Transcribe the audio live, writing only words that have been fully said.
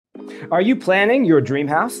Are you planning your dream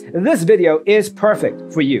house? This video is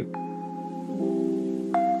perfect for you.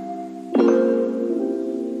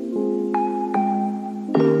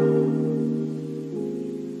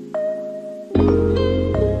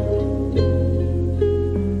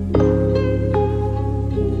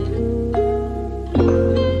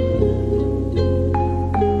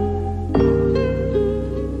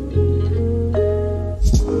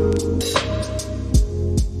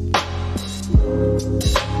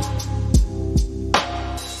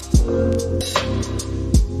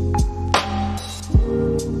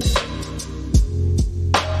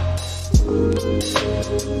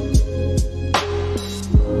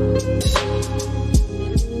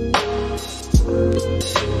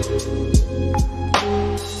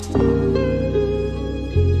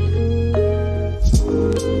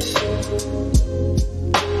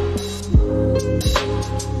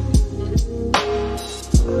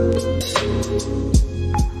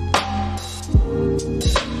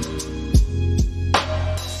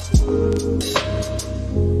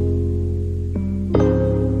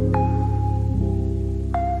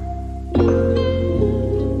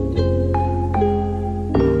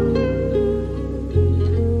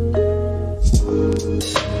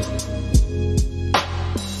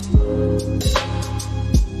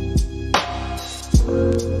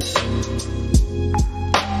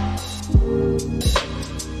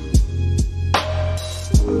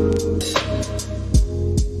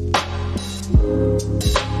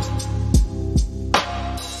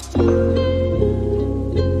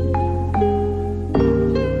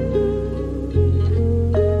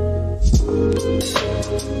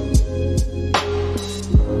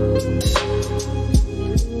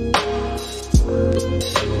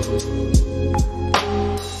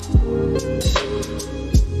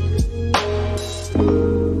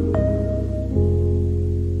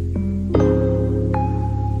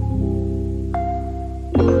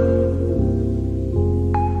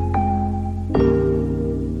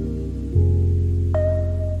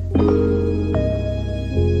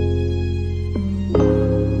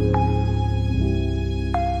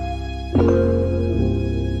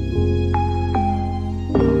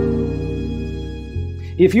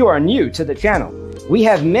 If you are new to the channel, we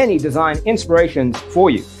have many design inspirations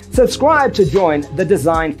for you. Subscribe to join the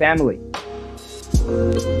design family.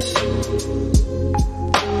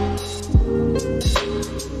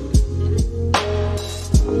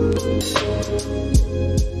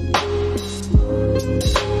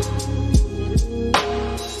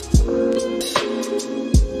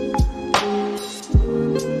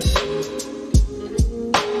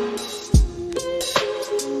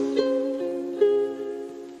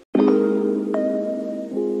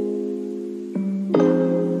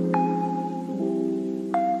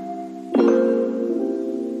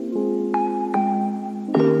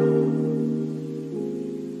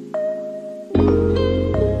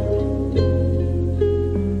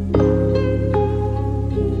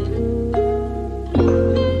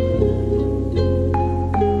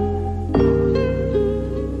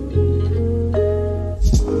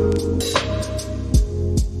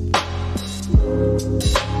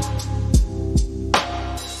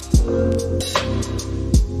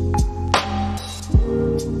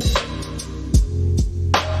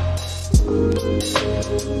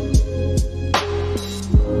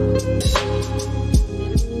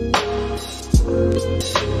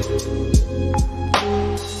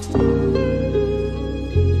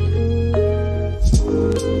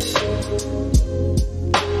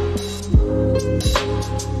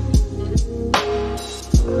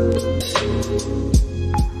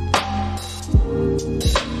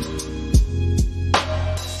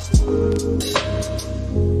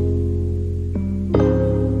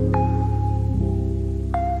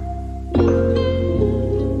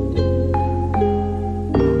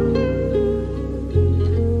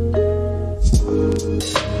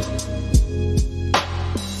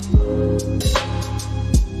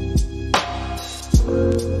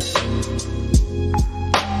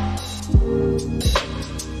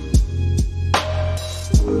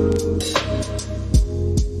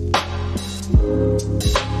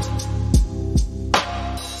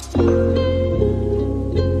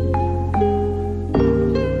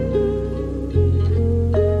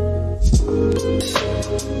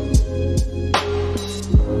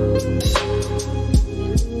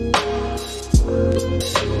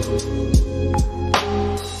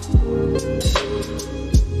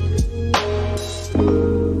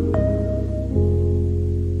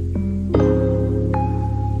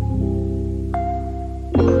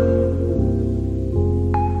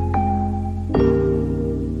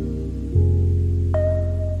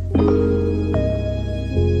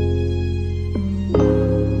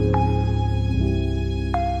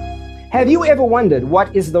 Have you ever wondered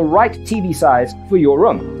what is the right TV size for your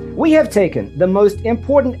room? We have taken the most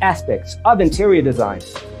important aspects of interior design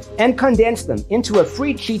and condensed them into a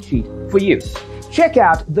free cheat sheet for you. Check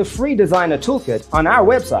out the free designer toolkit on our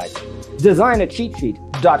website,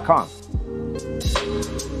 designercheatsheet.com.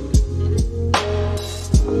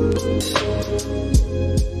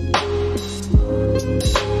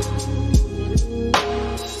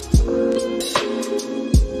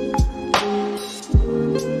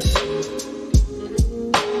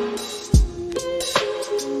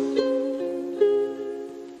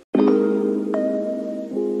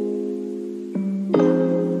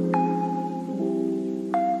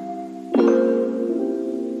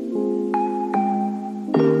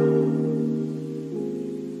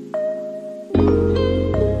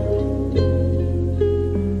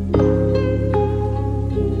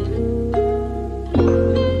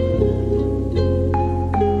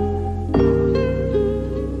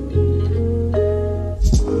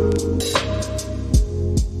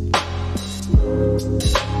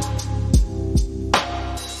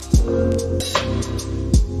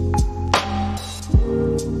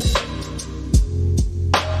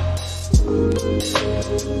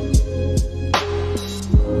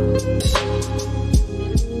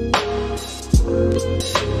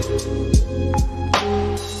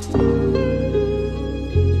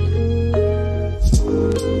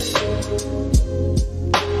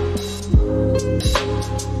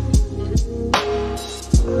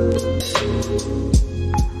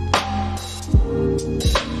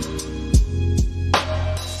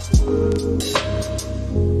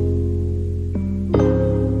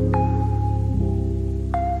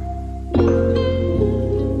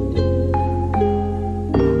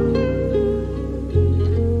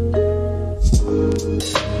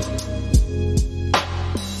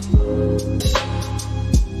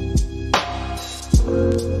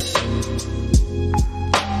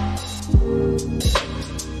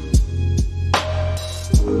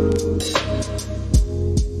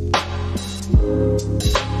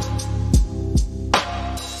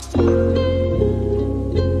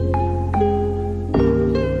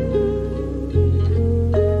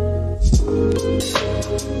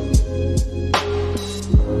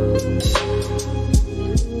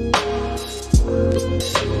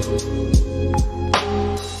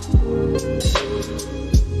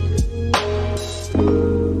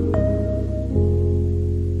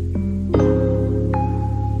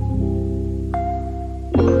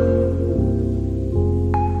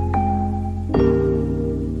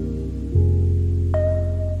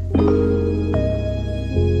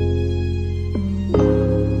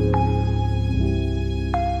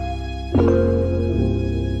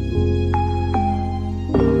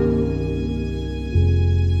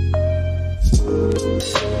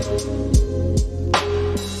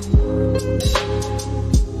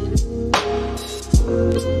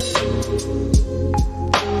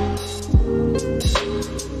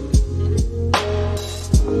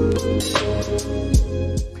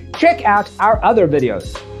 Check out our other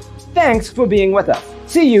videos. Thanks for being with us.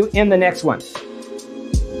 See you in the next one.